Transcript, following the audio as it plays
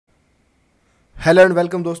Hello and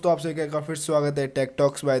welcome दोस्तों, आप सभी का एक और फिर स्वागत है टेक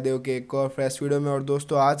टॉक्स बाय देव के एक और फ्रेश वीडियो में। और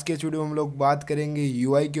दोस्तों आज के इस वीडियो में हम लोग बात करेंगे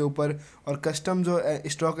यूआई के ऊपर और कस्टम जो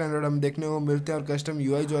स्टॉक एंड्रॉइड हम देखने को मिलते हैं और कस्टम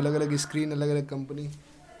यूआई जो अलग अलग स्क्रीन अलग अलग कंपनी।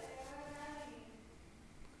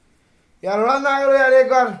 यार उड़ा ना करो यार एक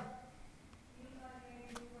बार।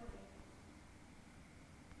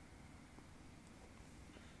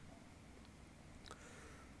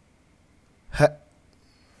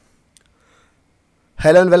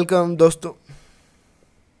 हेलो एंड वेलकम दोस्तों।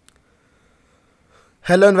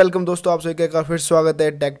 हेलो एंड वेलकम दोस्तों, आप सभी का एक और फिर स्वागत है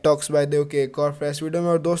टेक टॉक्स बाय देव के एक और फ्रेश वीडियो में।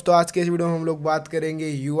 और दोस्तों आज के इस वीडियो में हम लोग बात करेंगे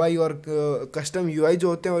यूआई और कस्टम यूआई जो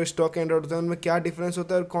होते हैं और स्टॉक एंड्रॉइड होते हैं, उनमें क्या डिफरेंस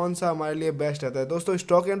होता है और कौन सा हमारे लिए बेस्ट रहता है। दोस्तों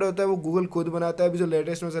स्टॉक एंड्रॉइड होता है वो गूगल खुद बनाता है, अभी जो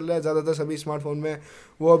लेटेस्ट में चल रहा है ज़्यादातर सभी स्मार्टफोन में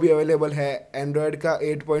वो अभी अवेलेबल है एंड्रॉयड का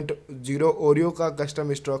 8.0 ओरियो का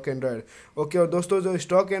कस्टम स्टॉक एंड्रॉयड। ओके, और दोस्तों जो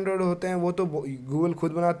स्टॉक एंड्रॉयड होते हैं वो तो गूगल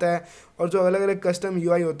खुद बनाता है, और जो अलग अलग कस्टम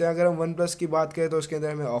यूआई होते हैं, अगर हम वन प्लस की बात करें तो उसके अंदर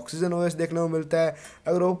हमें ऑक्सीजन ओएस देखने को मिलता है।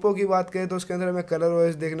 अगर ओप्पो की बात करें तो उसके अंदर हमें कलर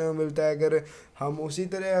ओएस देखने को मिलता है। अगर हम उसी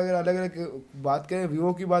तरह अगर अलग अलग बात करें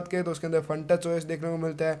वीवो की बात करें तो उसके अंदर फन टच ओएस देखने को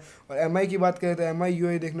मिलता है। और एमआई की बात करें तो एमआई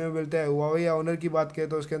यूआई देखने को मिलता है। हुआवे या ऑनर की बात करें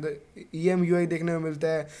तो उसके अंदर ईएम यूआई देखने को मिलता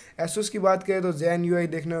है। एसुस की बात करें तो जैन यूआई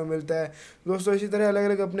देखने को मिलता है। दोस्तों इसी तरह अलग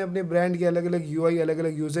अलग अपने अपने ब्रांड के अलग अलग यूआई अलग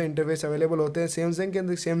अलग यूज़र इंटरफेस अवेलेबल होते हैं। सैमसंग के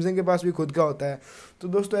अंदर सैमसंग के पास भी खुद का होता है। तो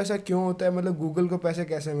दोस्तों ऐसा क्यों होता है, मतलब गूगल को पैसे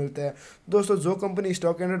कैसे मिलते हैं। दोस्तों जो कंपनी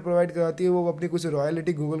स्टॉक एंड्रॉइड प्रोवाइड कराती है वो अपनी कुछ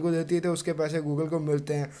रॉयल्टी गूगल को देती है तो उसके पैसे गूगल को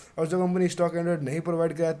मिलते हैं। और जो कंपनी स्टॉक एंड्रॉइड नहीं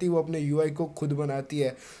प्रोवाइड कराती वो अपने यूआई को खुद बनाती है।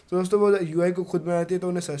 तो दोस्तों वो यूआई को खुद बनाती है तो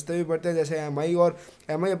उन्हें सस्ते भी पड़ते हैं, जैसे एमआई। और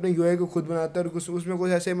एमआई अपने यूआई को खुद बनाता है और कुछ उसमें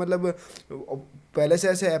कुछ ऐसे मतलब पहले से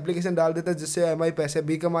ऐसे एप्लीकेशन डाल देता है जिससे एमआई पैसे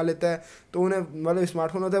भी कमा लेता है। तो उन्हें मतलब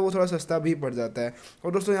स्मार्टफोन होता है वो थोड़ा सस्ता भी पड़ जाता है।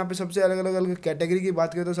 और दोस्तों यहाँ पे सबसे अलग अलग अलग कैटेगरी की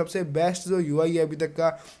बात करें तो सबसे बेस्ट जो यूआई है अभी तक का,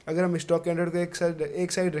 अगर हम स्टॉक एंड्रॉइड को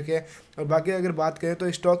एक साइड रखें और बाकी अगर बात करें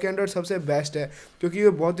तो स्टॉक एंड्रॉइड सबसे बेस्ट है, क्योंकि ये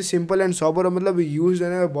बहुत ही सिंपल एंड सॉबर और मतलब यूज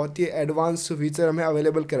होने में बहुत ही एडवांस फीचर हमें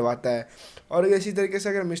अवेलेबल करवाता है। और इसी तरीके से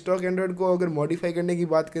अगर हम स्टॉक एंड्रॉइड को अगर मॉडिफाई करने की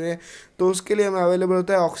बात करें तो उसके लिए हमें अवेलेबल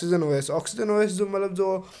होता है ऑक्सीजन ओएस। ऑक्सीजन ओएस जो मतलब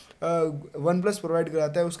जो वन प्लस प्रोवाइड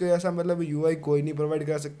कराता है उसके ऐसा मतलब यूआई कोई नहीं प्रोवाइड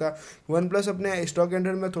करा सकता। वन प्लस अपने स्टॉक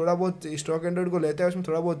एंड्रॉइड में थोड़ा बहुत स्टॉक एंड्रॉइड को लेता है, उसमें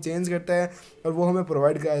थोड़ा बहुत चेंज करता है और वो हमें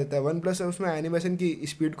प्रोवाइड करा देता है। वन प्लस उसमें एनिमेशन की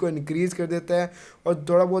स्पीड को इंक्रीज़ कर देता है और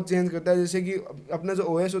थोड़ा बहुत चेंज करता है, जैसे कि अपना जो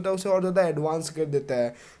ओएस होता है उसे और ज़्यादा एडवांस कर देता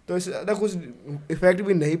है। तो इससे ज़्यादा कुछ इफेक्ट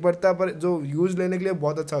भी नहीं पड़ता, पर जो यूज़ लेने के लिए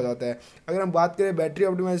बहुत अच्छा हो जाता है। अगर हम बात करें बैटरी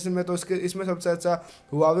ऑप्टिमाइजेशन में तो इसमें सबसे अच्छा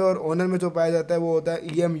हुआवे और ओनर में जो पाया जाता है वो होता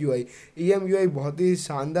है ईएम यूआई। ईएम यूआई बहुत ही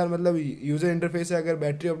शानदार मतलब यूज़र इंटरफेस है। अगर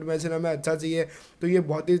बैटरी ऑप्टिमाइजेशन हमें अच्छा चाहिए तो ये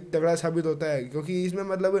बहुत ही तगड़ा साबित होता है, क्योंकि इसमें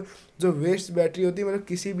मतलब जो वेस्ट बैटरी होती है मतलब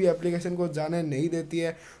किसी भी एप्लीकेशन को जाने नहीं देती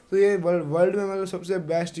है। तो ये वर्ल्ड में मतलब सबसे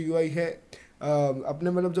बेस्ट यूआई है अपने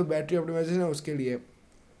मतलब जो बैटरी ऑप्टिमाइजेशन है उसके लिए।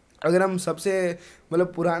 अगर हम सबसे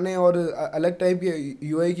मतलब पुराने और अलग टाइप के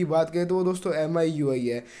यूआई की बात करें तो वो दोस्तों एमआई यूआई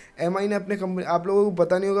है। एमआई ने अपने कंपनी, आप लोगों को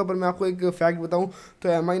पता नहीं होगा पर मैं आपको एक फैक्ट बताऊं तो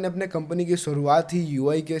एमआई ने अपने कंपनी की शुरुआत ही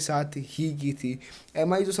यूआई के साथ ही की थी।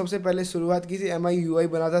 एमआई जो सबसे पहले शुरुआत की थी, एमआई यूआई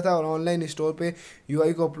बनाता था और ऑनलाइन स्टोर पे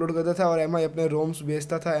यूआई को अपलोड करता था और एमआई अपने रोम्स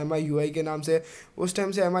बेचता था एमआई यूआई के नाम से। उस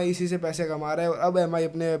टाइम से एमआई इसी से पैसे कमा रहा है। और अब एमआई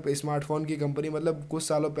अपने स्मार्टफोन की कंपनी मतलब कुछ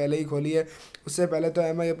सालों पहले ही खोली है। उससे पहले तो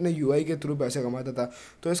एमआई अपने यूआई के थ्रू पैसे कमाता था।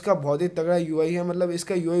 तो इसका बहुत ही तगड़ा यूआई है, मतलब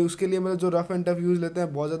इसका यूआई उसके लिए मतलब जो रफ एंड टफ यूज़ लेते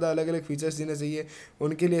हैं बहुत ज़्यादा अलग अलग फीचर्स देने चाहिए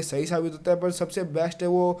उनके लिए सही साबित होता है। पर सबसे बेस्ट है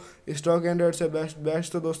वो स्टॉक एंड्रॉइड से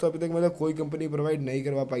बेस्ट तो दोस्तों अभी तक मतलब कोई कंपनी प्रोवाइड नहीं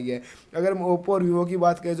करवा पाई है। अगर हम ओप्पो और वीवो की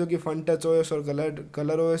बात करें जो कि फन टच ओएस और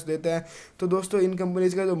कलर ओएस देते हैं, तो दोस्तों इन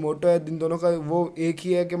कंपनीज का जो मोटो है इन दोनों का वो एक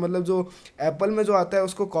ही है कि मतलब जो एप्पल में जो आता है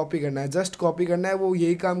उसको कॉपी करना है, जस्ट कॉपी करना है। वो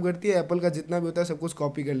यही काम करती है, एप्पल का जितना भी होता है सब कुछ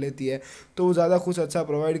कॉपी कर लेती है, तो वो ज़्यादा कुछ अच्छा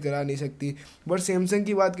प्रोवाइड करा नहीं सकती। बट सैमसंग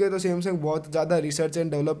की बात करें तो सैमसंग बहुत ज़्यादा रिसर्च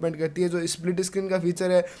एंड डेवलपमेंट करती है। जो स्प्लिट स्क्रीन का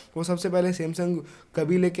फीचर है वो सबसे पहले सैमसंग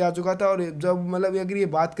कभी लेके आ चुका था, और जब मतलब अगर ये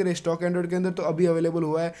बात करें स्टॉक एंड्रॉइड के अंदर तो अभी अवेलेबल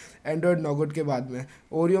हुआ है एंड्रॉइड नोगट के बाद में।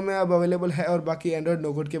 ओरियो में अब अवेलेबल है और बाकी एंड्रॉइड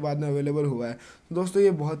नोगट के बाद में अवेलेबल हुआ है। तो दोस्तों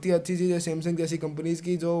ये बहुत ही अच्छी चीज़ है सैमसंग जैसी कंपनीज़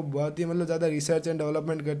की, जो बहुत ही मतलब ज़्यादा रिसर्च एंड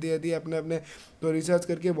डेवलपमेंट करती रहती है अपने अपने, तो रिसर्च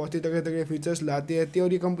करके बहुत ही तगड़े तगड़े फीचर्स लाती रहती है।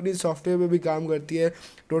 और ये कंपनी सॉफ्टवेयर पे भी काम करती है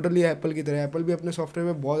टोटली एप्पल की तरह। एप्पल भी अपने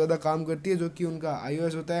सॉफ्टवेयर पे बहुत ज़्यादा काम करती है जो कि उनका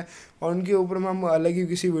iOS होता है, और उनके ऊपर हम अलग ही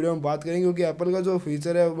किसी वीडियो में बात करेंगे, क्योंकि एप्पल का जो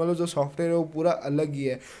फीचर है मतलब जो सॉफ्टवेयर है वो पूरा अलग ही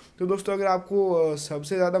है। तो दोस्तों अगर आपको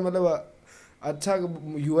सबसे ज़्यादा मतलब अच्छा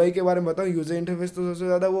यूआई के बारे में बताऊँ, यूज़र इंटरफेस, तो सबसे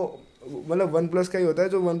ज़्यादा वो मतलब वन प्लस का ही होता है।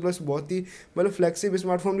 जो वन प्लस बहुत ही मतलब फ्लेक्सिबल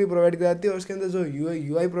स्मार्टफोन भी प्रोवाइड कराती है और उसके अंदर जो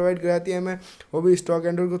यूआई प्रोवाइड कराती है हमें, वो भी स्टॉक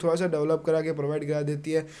एंड्रॉइड को थोड़ा सा डेवलप करा के प्रोवाइड करा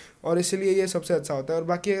देती है, और इसलिए ये सबसे अच्छा होता है। और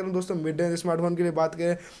बाकी अगर हम दोस्तों मिड रेंज स्मार्टफोन के लिए बात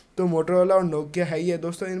करें तो मोटोरोला और नोकिया है ही है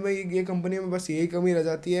दोस्तों। इनमें ये कंपनी में बस यही कमी रह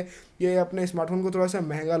जाती है, ये अपने स्मार्टफोन को थोड़ा सा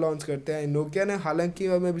महंगा लॉन्च करते हैं। नोकिया ने हालांकि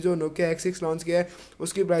में भी जो नोकिया X6 लॉन्च किया है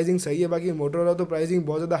उसकी प्राइसिंग सही है, बाकी मोटोरोला तो प्राइसिंग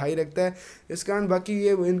बहुत ज़्यादा हाई रखता है। इस कारण बाकी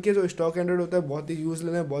ये इनके जो स्टॉक एंड्रॉइड होता है बहुत ही यूज़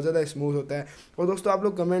लेने में बहुत ज़्यादा स्मूथ होता है। और दोस्तों आप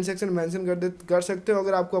लोग कमेंट सेक्शन में मेंशन कर सकते हो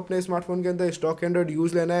अगर आपको अपने स्मार्टफोन के अंदर स्टॉक एंड्रॉइड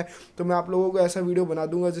यूज़ लेना है, तो मैं आप लोगों को ऐसा वीडियो बना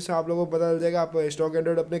दूंगा जिससे आप लोगों को पता चल जाएगा आप स्टॉक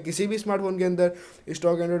एंड्रॉइड अपने किसी भी स्मार्टफोन के अंदर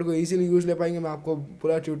स्टॉक एंड्रॉइड को ईजिली यूज़ ले पाएंगे। मैं आपको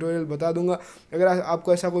पूरा ट्यूटोरियल बता दूंगा। अगर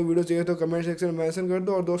आपको ऐसा कोई वीडियो चाहिए तो कमेंट सेक्शन में मेंशन कर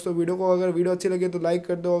दो। और दोस्तों वीडियो को अगर वीडियो अच्छी लगे तो लाइक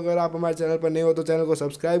कर दो, अगर आप हमारे चैनल पर नए हो तो चैनल को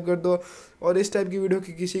सब्सक्राइब कर दो, और इस टाइप की वीडियो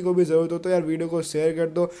की किसी को भी ज़रूरत हो तो यार वीडियो को शेयर कर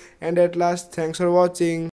दो। And at last thanks for watching.